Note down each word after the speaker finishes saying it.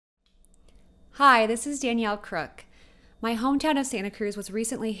Hi, this is Danielle Crook. My hometown of Santa Cruz was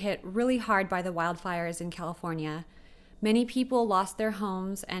recently hit really hard by the wildfires in California. Many people lost their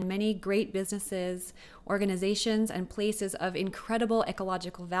homes, and many great businesses, organizations, and places of incredible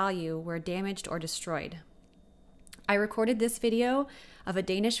ecological value were damaged or destroyed. I recorded this video of a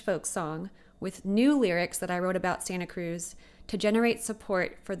Danish folk song with new lyrics that I wrote about Santa Cruz to generate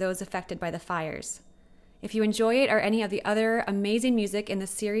support for those affected by the fires. If you enjoy it or any of the other amazing music in this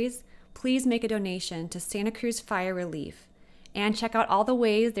series, please make a donation to Santa Cruz Fire Relief and check out all the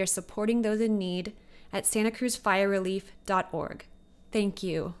ways they're supporting those in need at santacruzfirerelief.org. Thank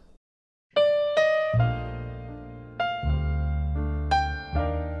you.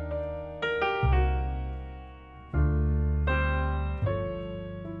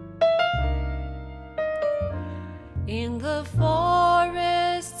 In the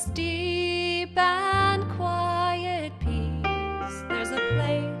forest's deep and quiet peace, there's a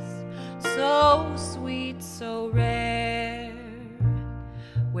place so sweet, so rare,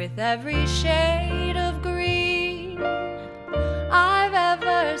 with every shade of green I've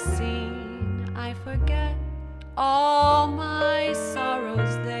ever seen. I forget all my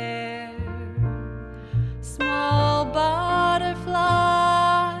sorrows there. Small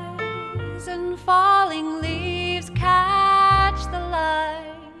butterflies and falling leaves catch the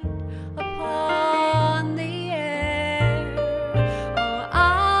light upon the air. Oh,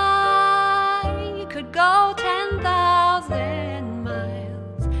 I could go 10,000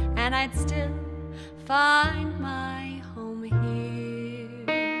 miles and I'd still find my home here.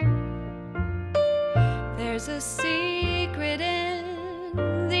 There's a secret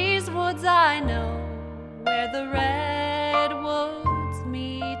in these woods, I know, where the redwoods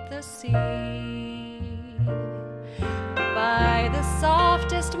meet the sea. By the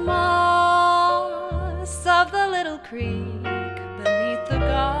softest moss of the little creek, beneath the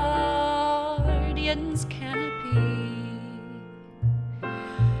guardian's canopy,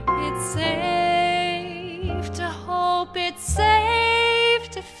 it's safe to hope, it's safe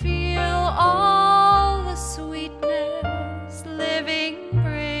to feel all the sweetness living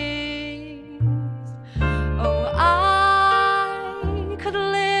brings. Oh, I could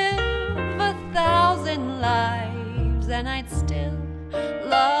live 1,000 lives and I'd still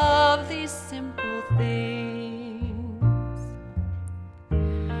love these simple things.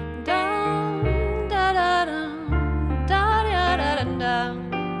 Dum da da dum, da da da dum dum,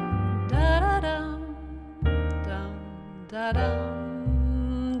 da da dum, dum da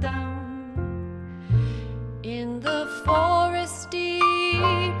dum dum. In the forest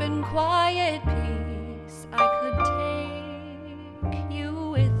deep and quiet peace, I could take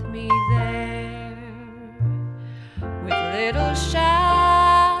you with me there, with little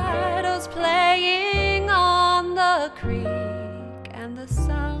shadows playing on the creek and the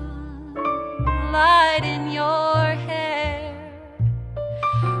sunlight in your hair.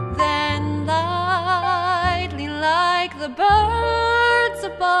 Then lightly, like the birds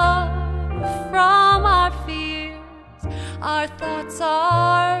above, from our fears our thoughts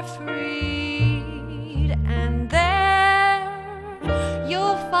are freed, and there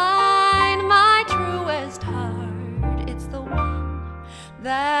you'll find my truest heart. It's the one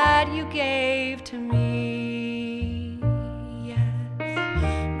that you gave to me.